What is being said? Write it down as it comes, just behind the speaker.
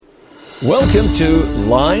Welcome to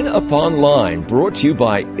Line Upon Line, brought to you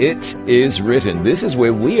by It Is Written. This is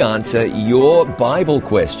where we answer your Bible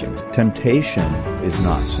questions. Temptation is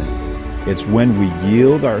not sin. It's when we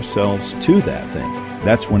yield ourselves to that thing.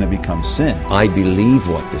 That's when it becomes sin. I believe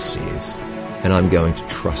what this says, and I'm going to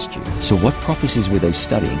trust you. So what prophecies were they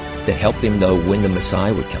studying that helped them know when the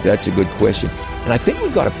Messiah would come? That's a good question. And I think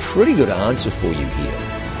we've got a pretty good answer for you here.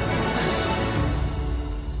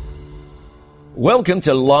 Welcome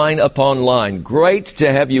to Line Upon Line. Great to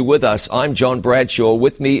have you with us. I'm John Bradshaw.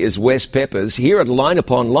 With me is Wes Peppers. Here at Line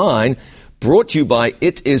Upon Line, brought to you by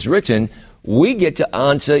It Is Written, we get to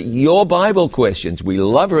answer your Bible questions. We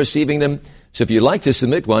love receiving them. So if you'd like to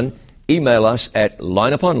submit one, email us at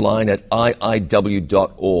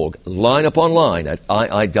lineuponline@iiw.org.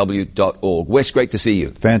 Lineuponline@iiw.org. Wes, great to see you.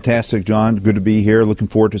 Fantastic, John. Good to be here. Looking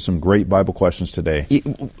forward to some great Bible questions today.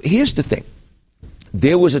 Here's the thing.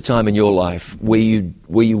 There was a time in your life where you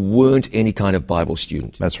weren't any kind of Bible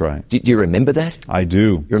student. That's right. Do you remember that? I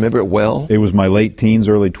do. You remember it well? It was my late teens,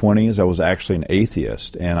 early 20s. I was actually an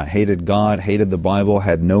atheist, and I hated God, hated the Bible,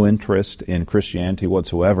 had no interest in Christianity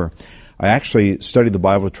whatsoever. I actually studied the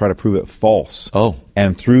Bible to try to prove it false. Oh.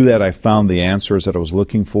 And through that, I found the answers that I was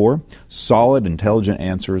looking for. Solid, intelligent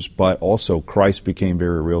answers, but also Christ became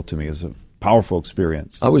very real to me. It was a powerful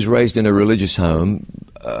experience. I was raised in a religious home.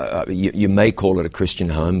 You may call it a Christian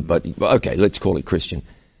home, but okay, let's call it Christian.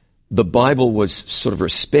 The Bible was sort of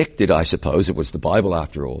respected, I suppose. It was the Bible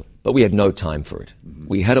after all, but we had no time for it.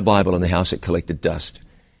 We had a Bible in the house that collected dust.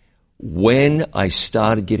 When I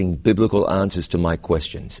started getting biblical answers to my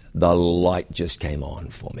questions, the light just came on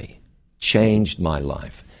for me, changed my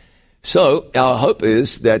life. So our hope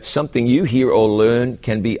is that something you hear or learn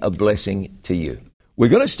can be a blessing to you. We're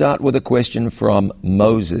going to start with a question from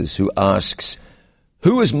Moses, who asks,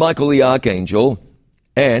 who is Michael the Archangel,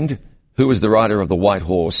 and who is the rider of the white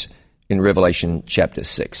horse in Revelation chapter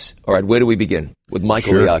 6? All right, where do we begin? With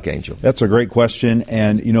Michael the Archangel. That's a great question.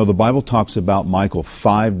 And, you know, the Bible talks about Michael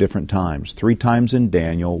 5 different times. 3 times in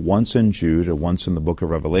Daniel, once in Jude, and once in the book of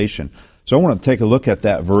Revelation. So I want to take a look at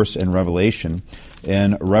that verse in Revelation.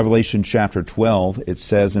 In Revelation chapter 12, it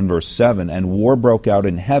says in verse 7, and war broke out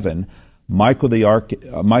in heaven. Michael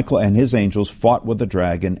and his angels fought with the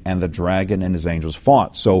dragon, and the dragon and his angels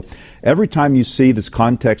fought. So every time you see this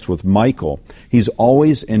context with Michael, he's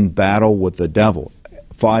always in battle with the devil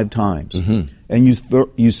 5 times. Mm-hmm. And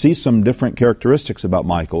you see some different characteristics about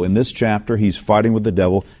Michael. In this chapter, he's fighting with the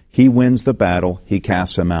devil. He wins the battle. He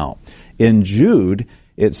casts him out. In Jude,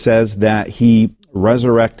 it says that he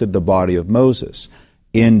resurrected the body of Moses.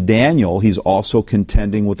 In Daniel, he's also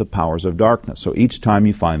contending with the powers of darkness. So each time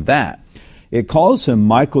you find that. It calls him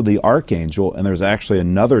Michael the Archangel, and there's actually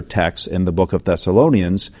another text in the book of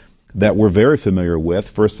Thessalonians that we're very familiar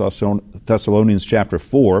with, 1 Thessalonians chapter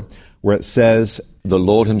 4, where it says, the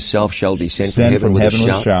Lord himself shall descend from heaven with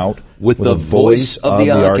a shout, with the voice of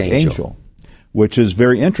the archangel. Which is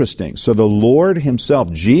very interesting. So the Lord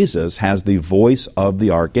himself, Jesus, has the voice of the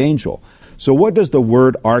archangel. So what does the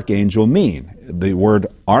word archangel mean? The word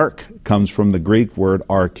arch comes from the Greek word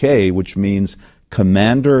arche, which means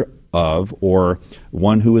commander of, or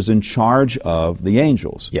one who is in charge of the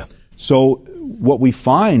angels. Yeah. So what we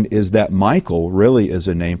find is that Michael really is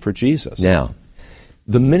a name for Jesus. Now,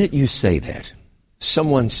 the minute you say that,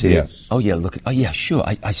 someone said, yes. oh yeah, sure,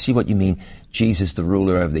 I see what you mean, Jesus, the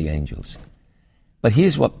ruler over the angels. But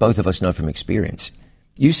here's what both of us know from experience.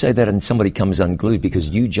 You say that and somebody comes unglued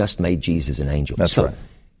because you just made Jesus an angel. That's right.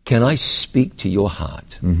 Can I speak to your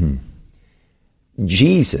heart? Mm-hmm.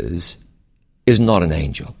 Jesus is not an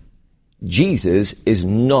angel. Jesus is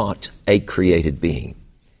not a created being.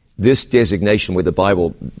 This designation where the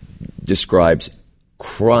Bible describes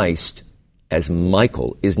Christ as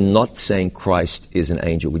Michael is not saying Christ is an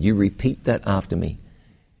angel. Would you repeat that after me?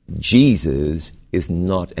 Jesus is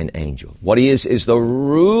not an angel. What he is the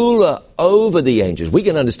ruler over the angels. We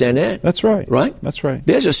can understand that. That's right. Right? That's right.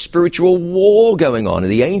 There's a spiritual war going on,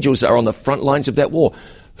 and the angels are on the front lines of that war.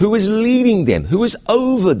 Who is leading them? Who is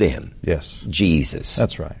over them? Yes. Jesus.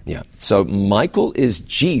 That's right. Yeah. So Michael is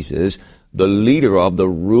Jesus, the leader of, the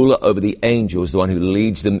ruler over the angels, the one who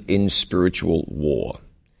leads them in spiritual war.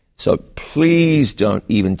 So please don't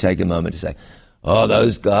even take a moment to say, oh,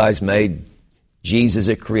 those guys made Jesus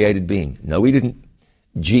a created being. No, he didn't.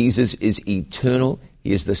 Jesus is eternal.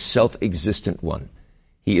 He is the self-existent one.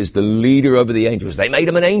 He is the leader over the angels. They made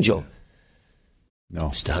him an angel. No.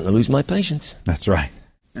 I'm starting to lose my patience. That's right.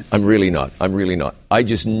 I'm really not. I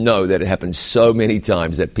just know that it happens so many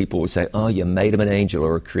times that people will say, oh, you made him an angel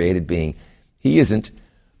or a created being. He isn't,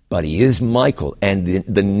 but he is Michael. And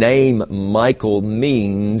the name Michael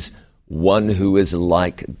means one who is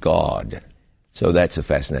like God. So that's a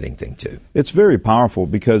fascinating thing too. It's very powerful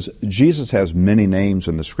because Jesus has many names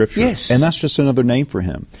in the Scripture. Yes. And that's just another name for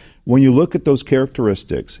him. When you look at those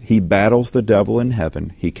characteristics, he battles the devil in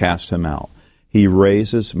heaven, he casts him out. He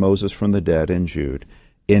raises Moses from the dead in Jude.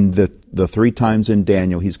 In the 3 times in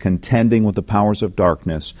Daniel, he's contending with the powers of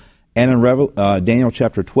darkness. And in Daniel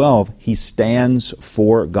chapter 12, he stands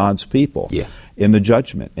for God's people in the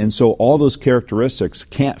judgment. And so all those characteristics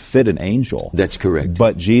can't fit an angel. That's correct.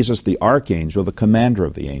 But Jesus, the archangel, the commander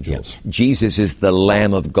of the angels. Yeah. Jesus is the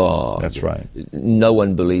Lamb of God. That's right. No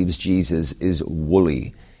one believes Jesus is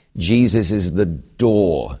woolly. Jesus is the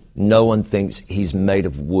door. No one thinks he's made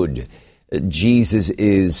of wood. Jesus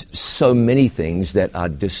is so many things that are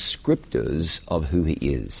descriptors of who he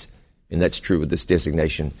is. And that's true with this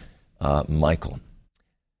designation, Michael.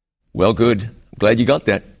 Well, good. I'm glad you got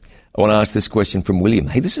that. I want to ask this question from William.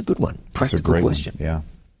 Hey, this is a good one. Practical question. Yeah.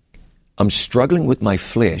 I'm struggling with my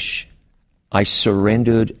flesh. I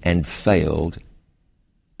surrendered and failed.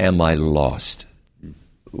 Am I lost?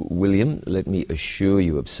 William, let me assure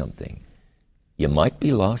you of something. You might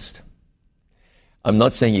be lost. I'm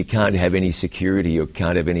not saying you can't have any security or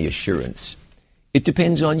can't have any assurance. It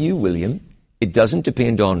depends on you, William. It doesn't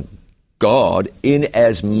depend on God in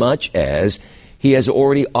as much as he has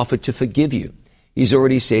already offered to forgive you. He's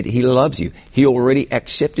already said he loves you. He already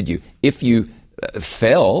accepted you. If you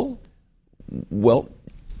fell, well,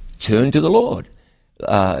 turn to the Lord.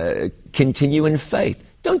 Continue in faith.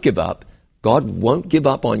 Don't give up. God won't give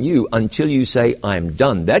up on you until you say, I'm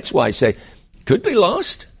done. That's why I say, could be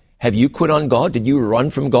lost. Have you quit on God? Did you run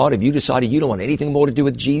from God? Have you decided you don't want anything more to do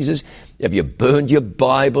with Jesus? Have you burned your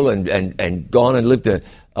Bible and gone and lived a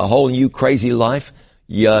whole new crazy life?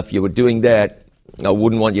 Yeah, if you were doing that, I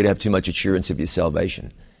wouldn't want you to have too much assurance of your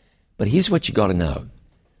salvation. But here's what you got to know.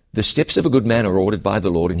 The steps of a good man are ordered by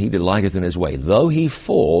the Lord, and he delighteth in his way. Though he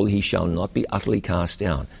fall, he shall not be utterly cast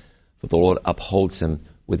down, for the Lord upholds him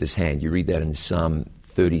with his hand. You read that in Psalm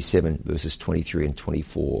 37, verses 23 and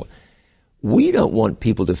 24. We don't want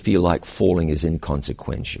people to feel like falling is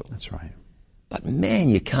inconsequential. That's right. But man,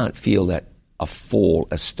 you can't feel that a fall,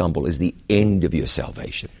 a stumble is the end of your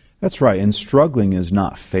salvation. That's right. And struggling is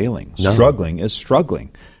not failing. No. Struggling is struggling.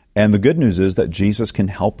 And the good news is that Jesus can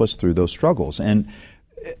help us through those struggles. And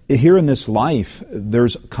here in this life,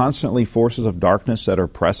 there's constantly forces of darkness that are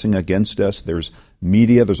pressing against us. There's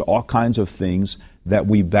media. There's all kinds of things that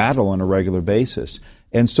we battle on a regular basis.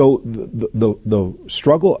 And so the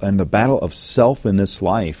struggle and the battle of self in this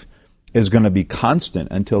life is going to be constant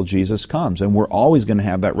until Jesus comes. And we're always going to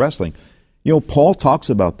have that wrestling. You know, Paul talks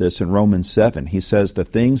about this in Romans 7. He says, the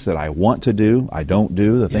things that I want to do, I don't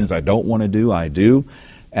do. The things I don't want to do, I do.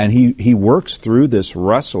 And he works through this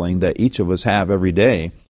wrestling that each of us have every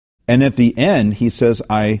day. And at the end, he says,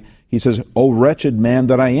 oh, wretched man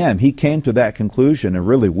that I am. He came to that conclusion, and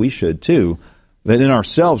really we should too, that in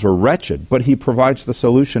ourselves we're wretched, but he provides the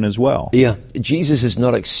solution as well. Yeah, Jesus is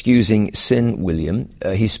not excusing sin, William.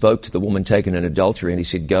 He spoke to the woman taken in adultery, and he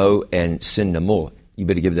said, go and sin no more. You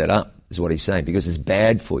better give that up, is what he's saying, because it's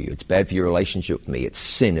bad for you. It's bad for your relationship with me. It's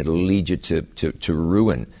sin. It'll lead you to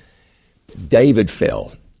ruin. David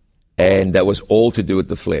fell, and that was all to do with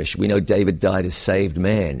the flesh. We know David died a saved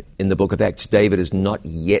man. In the book of Acts, David has not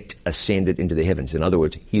yet ascended into the heavens. In other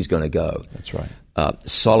words, he's going to go. That's right.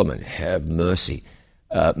 Solomon, have mercy.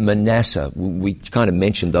 Manasseh, we kind of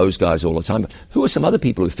mention those guys all the time. But who are some other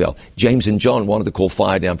people who fell? James and John wanted to call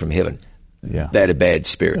fire down from heaven. Yeah. They had a bad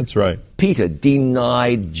spirit. That's right. Peter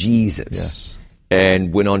denied Jesus. Yes.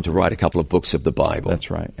 And went on to write a couple of books of the Bible.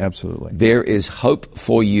 That's right. Absolutely. There is hope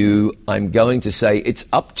for you. I'm going to say it's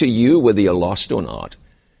up to you whether you're lost or not.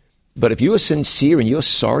 But if you are sincere and you're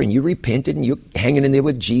sorry and you repented and you're hanging in there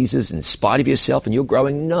with Jesus in spite of yourself and you're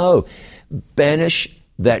growing, no. Banish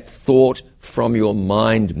that thought from your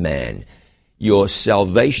mind, man. Your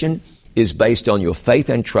salvation is based on your faith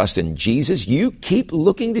and trust in Jesus. You keep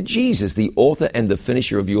looking to Jesus, the author and the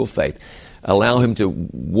finisher of your faith. Allow him to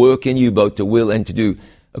work in you both to will and to do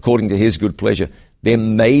according to his good pleasure. There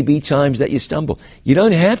may be times that you stumble. You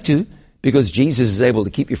don't have to, because Jesus is able to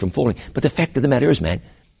keep you from falling. But the fact of the matter is, man,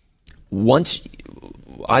 once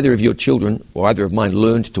either of your children or either of mine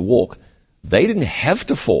learned to walk, they didn't have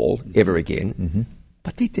to fall ever again,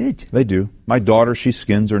 but they did. They do. My daughter, she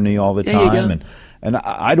skins her knee all the time. And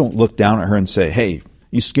I don't look down at her and say, hey,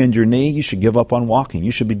 you skinned your knee, you should give up on walking.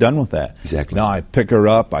 You should be done with that. Exactly. No, I pick her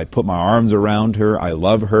up. I put my arms around her. I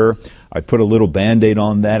love her. I put a little Band-Aid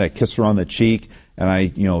on that. I kiss her on the cheek. And I,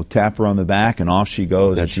 tap her on the back, and off she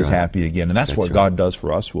goes, and she's happy again. And that's what God does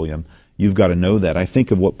for us, William. You've got to know that. I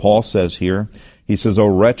think of what Paul says here. He says, "O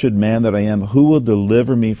wretched man that I am, who will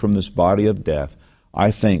deliver me from this body of death?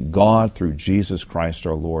 I thank God through Jesus Christ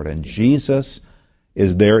our Lord." And Jesus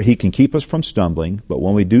is there. He can keep us from stumbling, but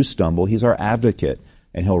when we do stumble, He's our advocate,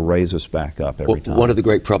 and He'll raise us back up every time. One of the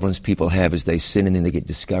great problems people have is they sin and then they get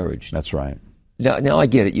discouraged. That's right. Now I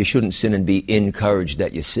get it. You shouldn't sin and be encouraged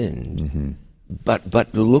that you sinned. Mm-hmm.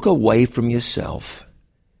 But look away from yourself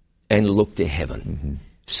and look to heaven. Mm-hmm.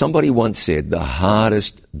 Somebody once said the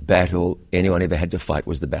hardest battle anyone ever had to fight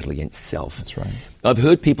was the battle against self. That's right. I've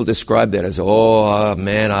heard people describe that as, oh,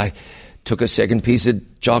 man, I took a second piece of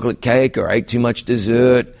chocolate cake or ate too much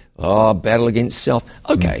dessert. Oh, battle against self.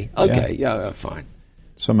 Okay, fine.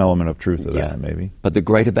 Some element of truth to that, maybe. But the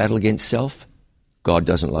greater battle against self, God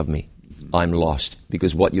doesn't love me. I'm lost.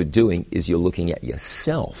 Because what you're doing is you're looking at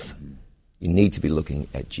yourself. You need to be looking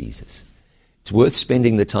at Jesus. It's worth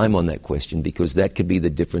spending the time on that question because that could be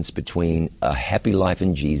the difference between a happy life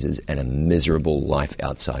in Jesus and a miserable life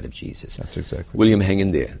outside of Jesus. That's exactly. William, hang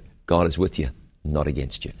in there. God is with you, not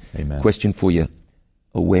against you. Amen. Question for you,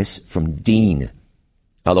 Wes from Dean.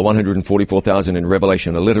 Are the 144,000 in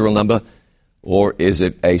Revelation a literal number, or is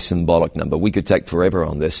it a symbolic number? We could take forever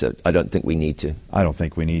on this. I don't think we need to. I don't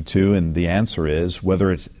think we need to, and the answer is,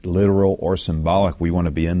 whether it's literal or symbolic, we want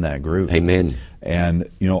to be in that group. Amen. And,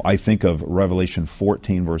 I think of Revelation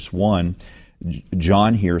 14, verse 1.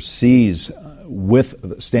 John here sees,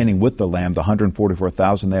 standing with the Lamb, the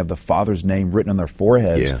 144,000, they have the Father's name written on their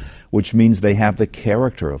foreheads, which means they have the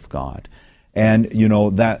character of God. And,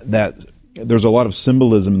 that there's a lot of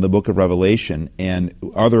symbolism in the book of Revelation, and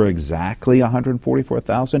are there exactly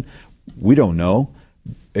 144,000? We don't know.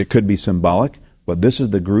 It could be symbolic, but this is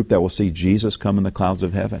the group that will see Jesus come in the clouds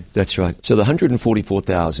of heaven. That's right. So the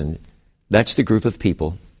 144,000, that's the group of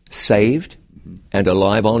people saved and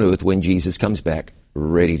alive on earth when Jesus comes back,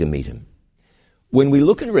 ready to meet Him. When we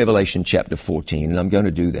look in Revelation chapter 14, and I'm going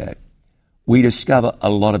to do that, we discover a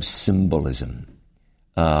lot of symbolism.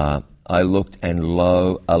 I looked, and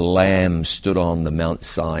lo, a lamb stood on the Mount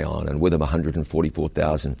Zion, and with him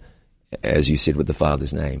 144,000, as you said, with the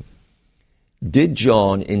Father's name. Did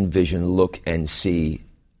John in vision look and see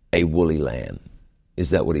a woolly lamb? Is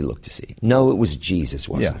that what he looked to see? No, it was Jesus,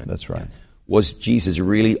 wasn't it? Yeah, that's right. Was Jesus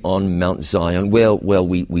really on Mount Zion? Well,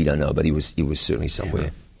 we don't know, but he was certainly somewhere.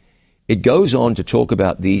 Sure. It goes on to talk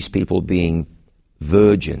about these people being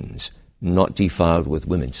virgins, not defiled with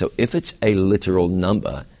women. So if it's a literal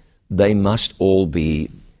number, they must all be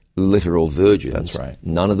literal virgins. That's right.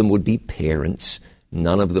 None of them would be parents.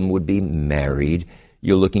 None of them would be married.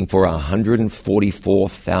 You're looking for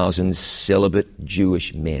 144,000 celibate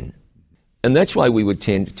Jewish men. And that's why we would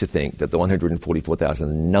tend to think that the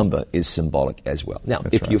 144,000 number is symbolic as well. Now,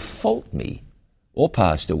 if you fault me or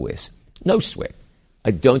Pastor Wes, no sweat.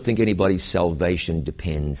 I don't think anybody's salvation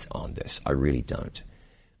depends on this. I really don't.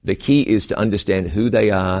 The key is to understand who they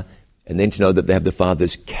are, and then to know that they have the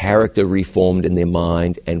Father's character reformed in their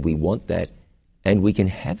mind, and we want that, and we can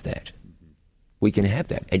have that. We can have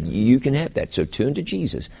that, and you can have that. So turn to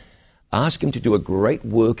Jesus. Ask Him to do a great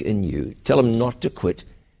work in you. Tell Him not to quit.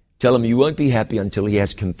 Tell Him you won't be happy until He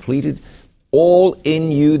has completed all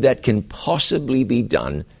in you that can possibly be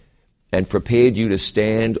done and prepared you to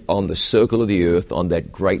stand on the circle of the earth on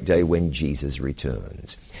that great day when Jesus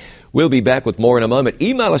returns. We'll be back with more in a moment.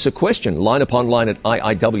 Email us a question,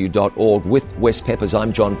 lineuponline@iiw.org. With Wes Peppers,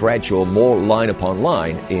 I'm John Bradshaw. More Line Upon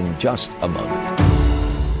Line in just a moment.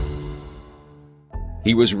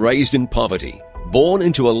 He was raised in poverty, born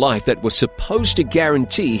into a life that was supposed to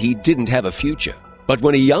guarantee he didn't have a future. But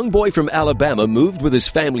when a young boy from Alabama moved with his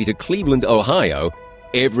family to Cleveland, Ohio,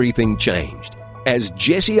 everything changed as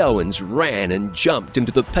Jesse Owens ran and jumped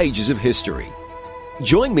into the pages of history.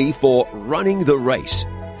 Join me for Running the Race,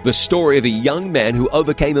 the story of a young man who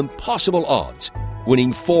overcame impossible odds,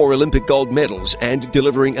 winning 4 Olympic gold medals and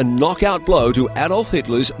delivering a knockout blow to Adolf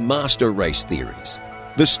Hitler's master race theories.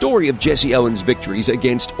 The story of Jesse Owens' victories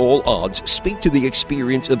against all odds speak to the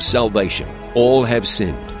experience of salvation. All have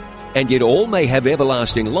sinned, and yet all may have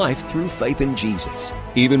everlasting life through faith in Jesus.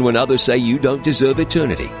 Even when others say you don't deserve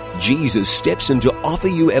eternity, Jesus steps in to offer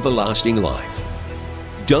you everlasting life.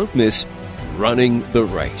 Don't miss Running the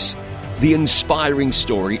Race, the inspiring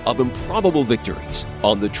story of improbable victories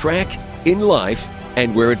on the track, in life,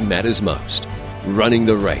 and where it matters most. Running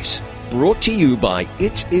the Race, brought to you by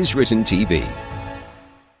It Is Written TV.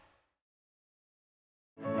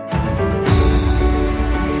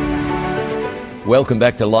 Welcome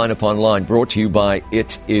back to Line Upon Line, brought to you by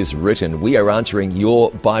It Is Written. We are answering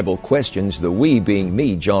your Bible questions, the we being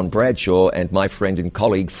me, John Bradshaw, and my friend and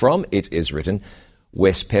colleague from It Is Written,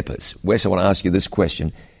 Wes Peppers. Wes, I want to ask you this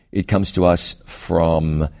question. It comes to us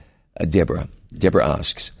from Deborah. Deborah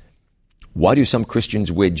asks, why do some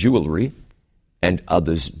Christians wear jewelry and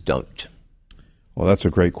others don't? Well, that's a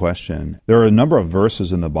great question. There are a number of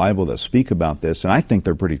verses in the Bible that speak about this, and I think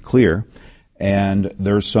they're pretty clear. And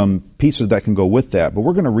there's some pieces that can go with that. But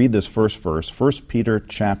we're going to read this first verse, 1 Peter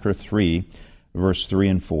chapter 3, verse 3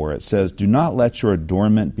 and 4. It says, "Do not let your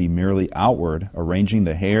adornment be merely outward, arranging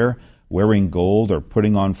the hair, wearing gold, or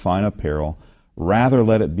putting on fine apparel. Rather,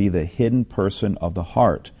 let it be the hidden person of the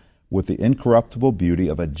heart, with the incorruptible beauty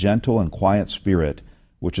of a gentle and quiet spirit,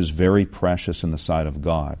 which is very precious in the sight of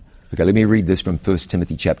God." Okay, let me read this from 1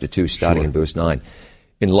 Timothy chapter 2, starting in verse 9.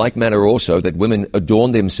 "In like manner also that women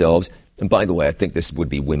adorn themselves," and by the way, I think this would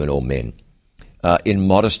be women or men, "in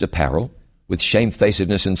modest apparel, with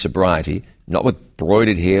shamefacedness and sobriety, not with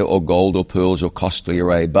broidered hair or gold or pearls or costly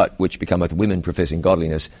array, but which becometh women professing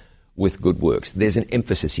godliness with good works." There's an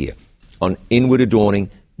emphasis here on inward adorning,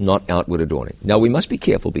 not outward adorning. Now, we must be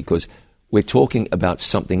careful because we're talking about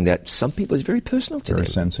something that some people is very personal to them. Very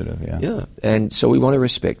sensitive, yeah. Yeah, and so we want to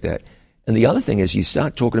respect that. And the other thing is you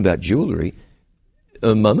start talking about jewelry.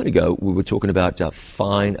 A moment ago, we were talking about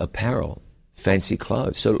fine apparel, fancy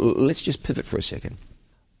clothes. So let's just pivot for a second.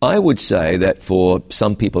 I would say that for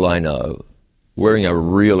some people I know, wearing a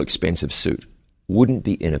real expensive suit wouldn't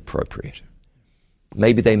be inappropriate.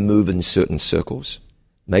 Maybe they move in certain circles.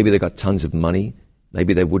 Maybe they got tons of money.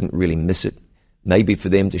 Maybe they wouldn't really miss it. Maybe for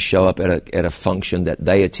them to show up at a function that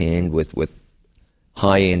they attend with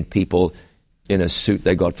high-end people in a suit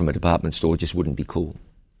they got from a department store just wouldn't be cool.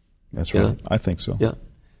 That's right. I think so. Yeah.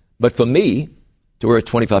 But for me, to wear a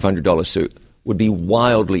 $2,500 suit would be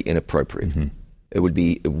wildly inappropriate. Mm-hmm. It would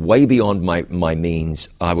be way beyond my means.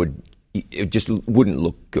 It just wouldn't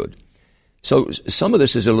look good. So some of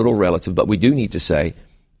this is a little relative, but we do need to say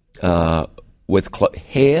with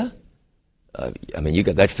hair, you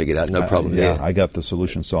got that figured out, no problem there. I got the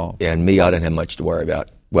solution solved. And me, I don't have much to worry about.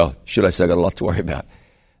 Well, should I say I got a lot to worry about?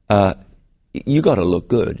 You got to look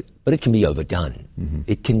good, but it can be overdone. Mm-hmm.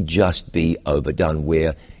 It can just be overdone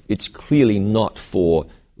where it's clearly not for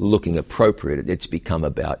looking appropriate. It's become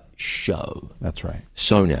about show. That's right.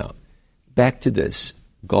 So now, back to this.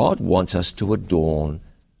 God wants us to adorn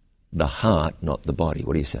the heart, not the body.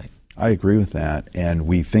 What do you say? I agree with that. And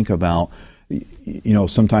we think about,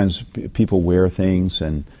 sometimes people wear things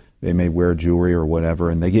and they may wear jewelry or whatever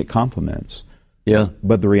and they get compliments. Yeah.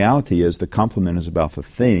 But the reality is the compliment is about the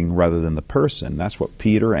thing rather than the person. That's what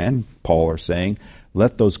Peter and Paul are saying.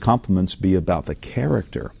 Let those compliments be about the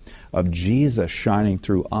character of Jesus shining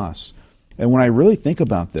through us. And when I really think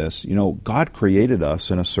about this, God created us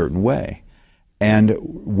in a certain way. And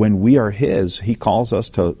when we are His, He calls us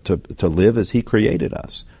to live as He created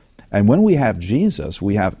us. And when we have Jesus,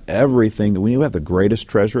 we have everything. We have the greatest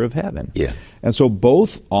treasure of heaven. Yeah. And so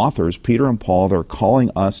both authors, Peter and Paul, they're calling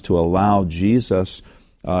us to allow Jesus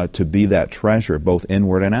to be that treasure, both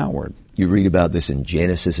inward and outward. You read about this in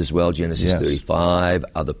Genesis as well, Genesis 35,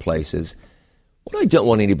 other places. What I don't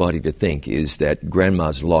want anybody to think is that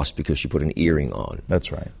grandma's lost because she put an earring on.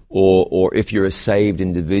 That's right. Or if you're a saved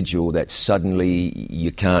individual that suddenly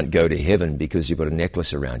you can't go to heaven because you've got a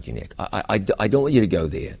necklace around your neck. I don't want you to go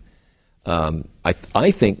there.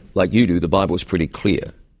 I think, like you do, the Bible is pretty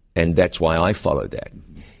clear, and that's why I follow that.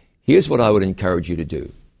 Here's what I would encourage you to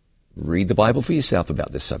do. Read the Bible for yourself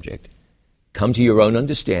about this subject. Come to your own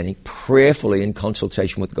understanding, prayerfully in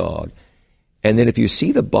consultation with God. And then if you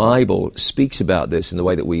see the Bible speaks about this in the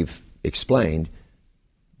way that we've explained,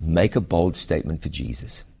 make a bold statement for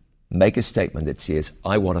Jesus. Make a statement that says,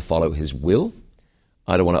 I want to follow His will.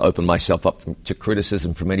 I don't want to open myself up to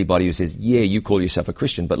criticism from anybody who says, yeah, you call yourself a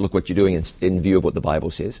Christian, but look what you're doing in view of what the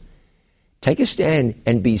Bible says. Take a stand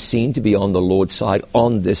and be seen to be on the Lord's side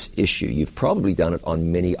on this issue. You've probably done it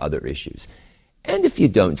on many other issues. And if you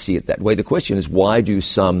don't see it that way, the question is, why do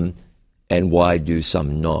some and why do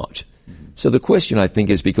some not? So the question, I think,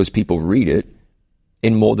 is because people read it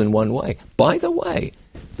in more than one way. By the way,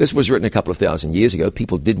 this was written a couple of thousand years ago.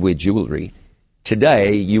 People did wear jewelry.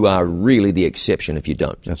 Today, you are really the exception if you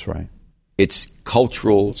don't. That's right. It's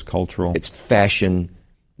cultural. It's cultural. It's fashion.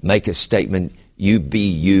 Make a statement. You be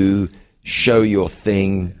you. Show your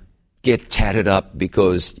thing. Get tatted up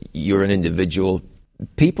because you're an individual.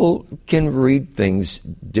 People can read things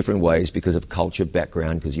different ways because of culture,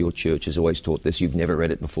 background, because your church has always taught this. You've never read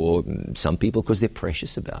it before. Some people because they're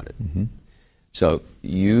precious about it. Mm-hmm. So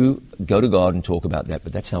you go to God and talk about that,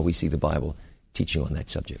 but that's how we see the Bible teaching on that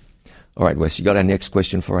subject. All right, Wes, you got our next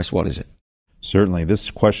question for us. What is it? Certainly. This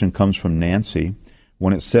question comes from Nancy.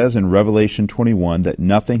 When it says in Revelation 21 that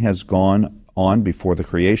nothing has gone on before the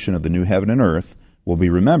creation of the new heaven and earth will be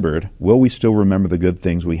remembered, will we still remember the good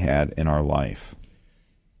things we had in our life?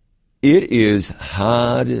 It is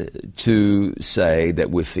hard to say that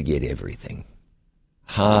we forget everything.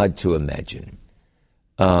 Hard to imagine.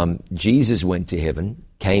 Jesus went to heaven,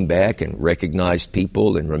 came back and recognized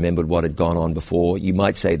people and remembered what had gone on before. You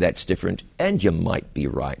might say that's different, and you might be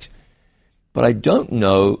right. But I don't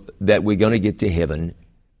know that we're going to get to heaven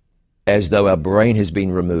as though our brain has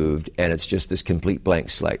been removed and it's just this complete blank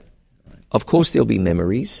slate. Of course there'll be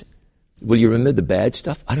memories. Will you remember the bad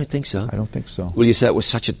stuff? I don't think so. I don't think so. Will you say it was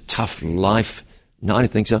such a tough life? No, I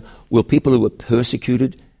don't think so. Will people who were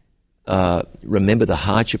persecuted remember the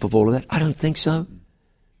hardship of all of that? I don't think so.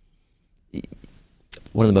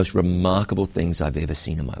 One of the most remarkable things I've ever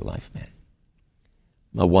seen in my life, man.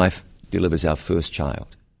 My wife delivers our first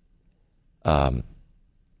child.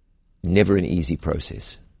 Never an easy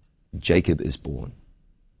process. Jacob is born.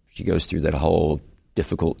 She goes through that whole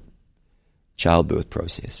difficult childbirth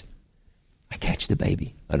process. I catch the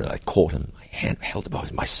baby. I caught him. I held him. I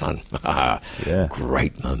was my son. Yeah.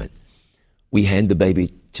 Great moment. We hand the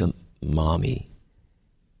baby to Mommy.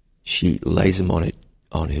 She lays him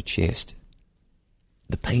on her chest.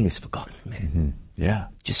 The pain is forgotten, man. Mm-hmm. Yeah.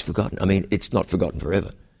 Just forgotten. I mean, it's not forgotten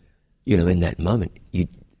forever. You know, in that moment,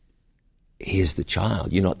 here's the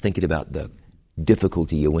child. You're not thinking about the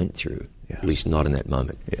difficulty you went through, yes. At least not in that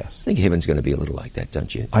moment. Yes. I think heaven's going to be a little like that,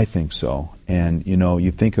 don't you? I think so. And,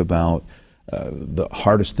 you think about the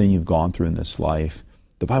hardest thing you've gone through in this life.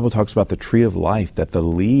 The Bible talks about the tree of life, that the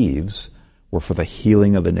leaves were for the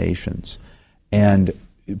healing of the nations. And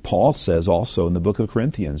Paul says also in the book of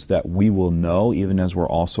Corinthians that we will know even as we're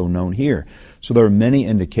also known here. So there are many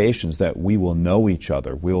indications that we will know each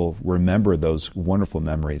other. We'll remember those wonderful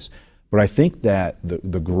memories. But I think that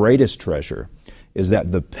the greatest treasure is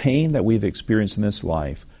that the pain that we've experienced in this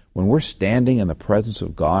life, when we're standing in the presence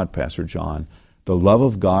of God, Pastor John, the love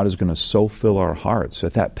of God is going to so fill our hearts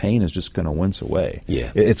that pain is just going to wince away.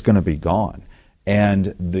 Yeah. It's going to be gone.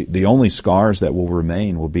 And the only scars that will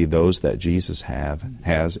remain will be those that Jesus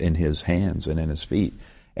has in His hands and in His feet.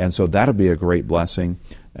 And so that'll be a great blessing.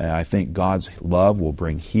 I think God's love will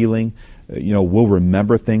bring healing. We'll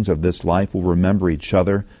remember things of this life. We'll remember each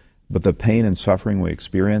other. But the pain and suffering we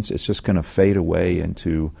experience, it's just going to fade away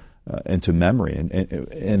into memory and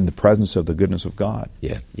in the presence of the goodness of God.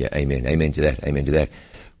 Yeah, amen. Amen to that. Amen to that.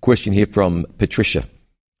 Question here from Patricia.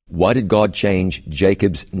 Why did God change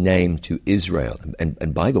Jacob's name to Israel?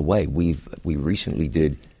 And by the way, we recently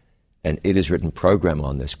did an It Is Written program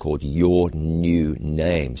on this called Your New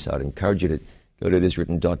Name. So I'd encourage you to go to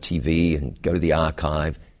itiswritten.tv and go to the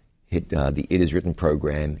archive, hit the It Is Written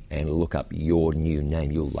program, and look up Your New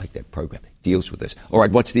Name. You'll like that program. It deals with this. All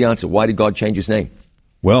right, what's the answer? Why did God change His name?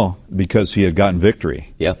 Well, because He had gotten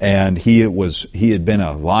victory. Yeah. And he had been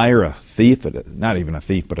a liar, a thief, not even a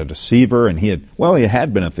thief, but a deceiver, and he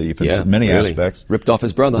had been a thief in many aspects. Ripped off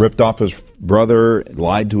his brother,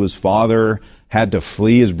 lied to his father, had to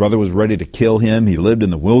flee. His brother was ready to kill him. He lived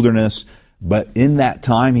in the wilderness. But in that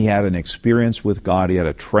time, he had an experience with God. He had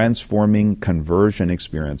a transforming conversion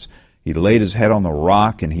experience. He laid his head on the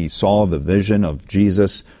rock, and he saw the vision of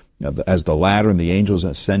Jesus as the ladder and the angels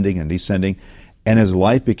ascending and descending. And his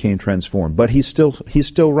life became transformed. But he still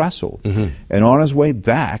wrestled. Mm-hmm. And on his way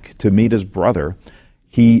back to meet his brother,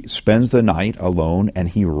 he spends the night alone and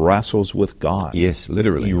he wrestles with God. Yes,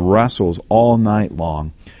 literally. He wrestles all night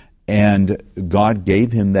long. And God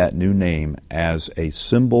gave him that new name as a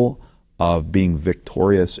symbol of being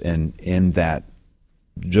victorious in that,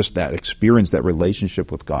 just that experience, that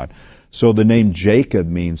relationship with God. So the name Jacob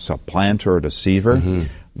means supplanter or deceiver. Mm-hmm.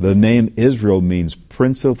 The name Israel means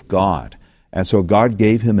Prince of God. And so God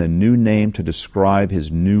gave him a new name to describe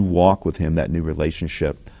his new walk with Him, that new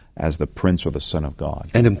relationship as the Prince or the Son of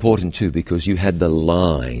God. And important, too, because you had the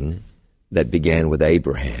line that began with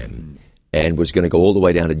Abraham and was going to go all the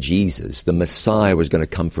way down to Jesus. The Messiah was going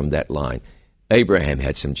to come from that line. Abraham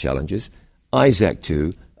had some challenges. Isaac,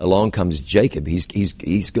 too. Along comes Jacob. He's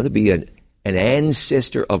going to be an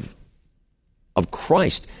ancestor of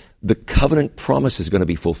Christ. The covenant promise is going to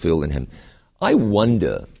be fulfilled in him. I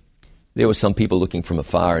wonder... There were some people looking from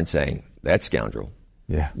afar and saying, that scoundrel.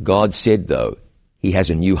 Yeah. God said, though, he has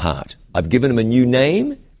a new heart. I've given him a new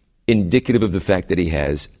name, indicative of the fact that he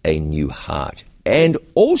has a new heart. And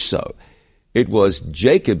also, it was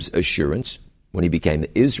Jacob's assurance, when he became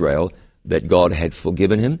Israel, that God had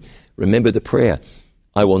forgiven him. Remember the prayer,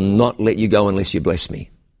 I will not let you go unless you bless me.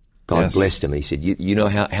 God blessed him. And he said, you know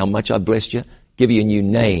how much I've blessed you? Give you a new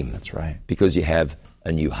name. That's right. Because you have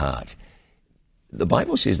a new heart. The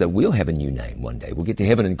Bible says that we'll have a new name one day. We'll get to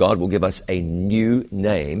heaven and God will give us a new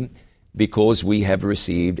name because we have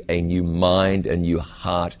received a new mind, a new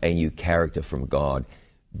heart, a new character from God.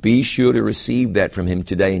 Be sure to receive that from him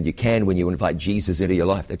today, and you can when you invite Jesus into your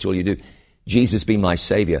life. That's all you do. Jesus, be my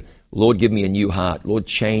Savior. Lord, give me a new heart. Lord,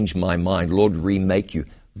 change my mind. Lord, remake you.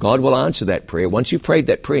 God will answer that prayer. Once you've prayed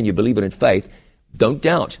that prayer and you believe it in faith, don't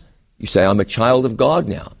doubt. You say, I'm a child of God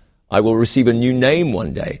now. I will receive a new name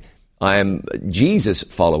one day. I am a Jesus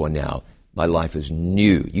follower now. My life is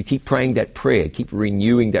new. You keep praying that prayer. Keep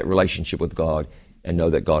renewing that relationship with God and know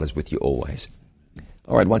that God is with you always.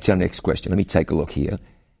 All right, what's our next question? Let me take a look here.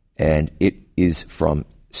 And it is from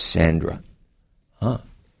Sandra.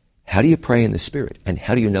 How do you pray in the Spirit? And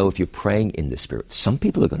how do you know if you're praying in the Spirit? Some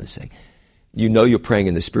people are going to say, you know you're praying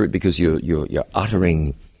in the Spirit because you're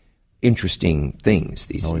uttering interesting things,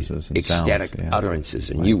 these ecstatic utterances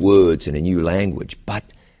and new words and a new language. But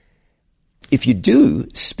if you do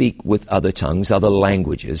speak with other tongues, other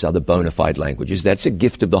languages, other bona fide languages, that's a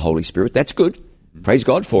gift of the Holy Spirit. That's good. Praise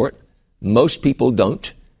God for it. Most people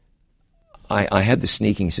don't. I have the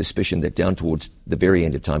sneaking suspicion that down towards the very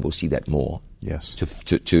end of time, we'll see that more. Yes.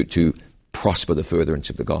 To prosper the furtherance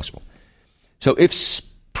of the gospel. So if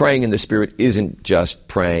praying in the Spirit isn't just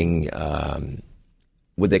praying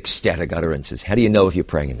with ecstatic utterances, how do you know if you're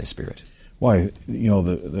praying in the Spirit? Why,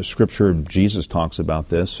 the Scripture, Jesus talks about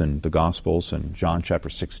this in the Gospels and John chapter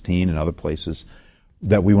 16 and other places,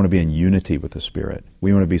 that we want to be in unity with the Spirit.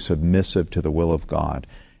 We want to be submissive to the will of God.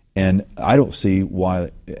 And I don't see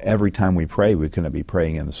why every time we pray, we couldn't be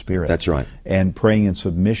praying in the Spirit. That's right. And praying in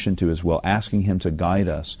submission to His will, asking Him to guide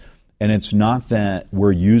us. And it's not that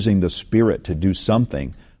we're using the Spirit to do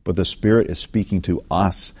something, but the Spirit is speaking to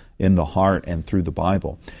us in the heart and through the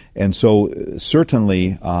Bible. And so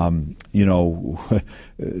certainly,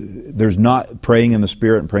 there's not praying in the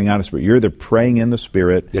Spirit and praying out of the Spirit. You're either praying in the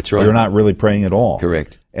Spirit, That's right, or you're not really praying at all.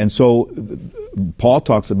 Correct. And so Paul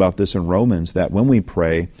talks about this in Romans, that when we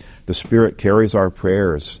pray, the Spirit carries our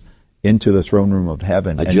prayers into the throne room of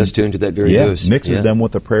heaven. I just turned to that very verse. Mixes them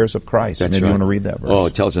with the prayers of Christ. That's Maybe right. you want to read that verse. Oh,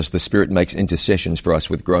 it tells us the Spirit makes intercessions for us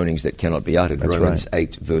with groanings that cannot be uttered. That's Romans right.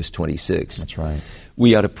 8, verse 26. That's right.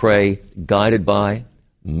 We are to pray guided by,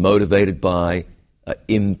 motivated by,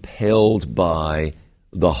 impelled by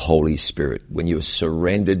the Holy Spirit. When you are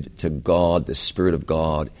surrendered to God, the Spirit of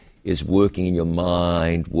God is working in your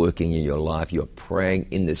mind, working in your life. You're praying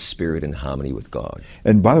in the Spirit in harmony with God.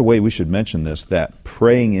 And by the way, we should mention this, that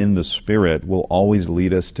praying in the Spirit will always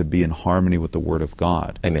lead us to be in harmony with the Word of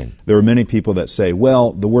God. Amen. There are many people that say,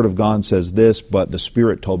 well, the Word of God says this, but the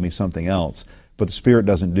Spirit told me something else. But the Spirit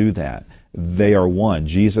doesn't do that. They are one.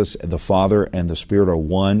 Jesus, the Father, and the Spirit are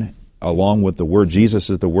one, along with the Word. Jesus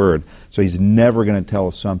is the Word. So He's never going to tell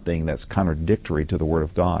us something that's contradictory to the Word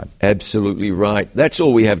of God. Absolutely right. That's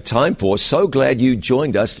all we have time for. So glad you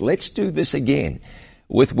joined us. Let's do this again.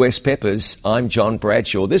 With Wes Peppers, I'm John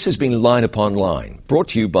Bradshaw. This has been Line Upon Line, brought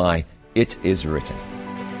to you by It Is Written.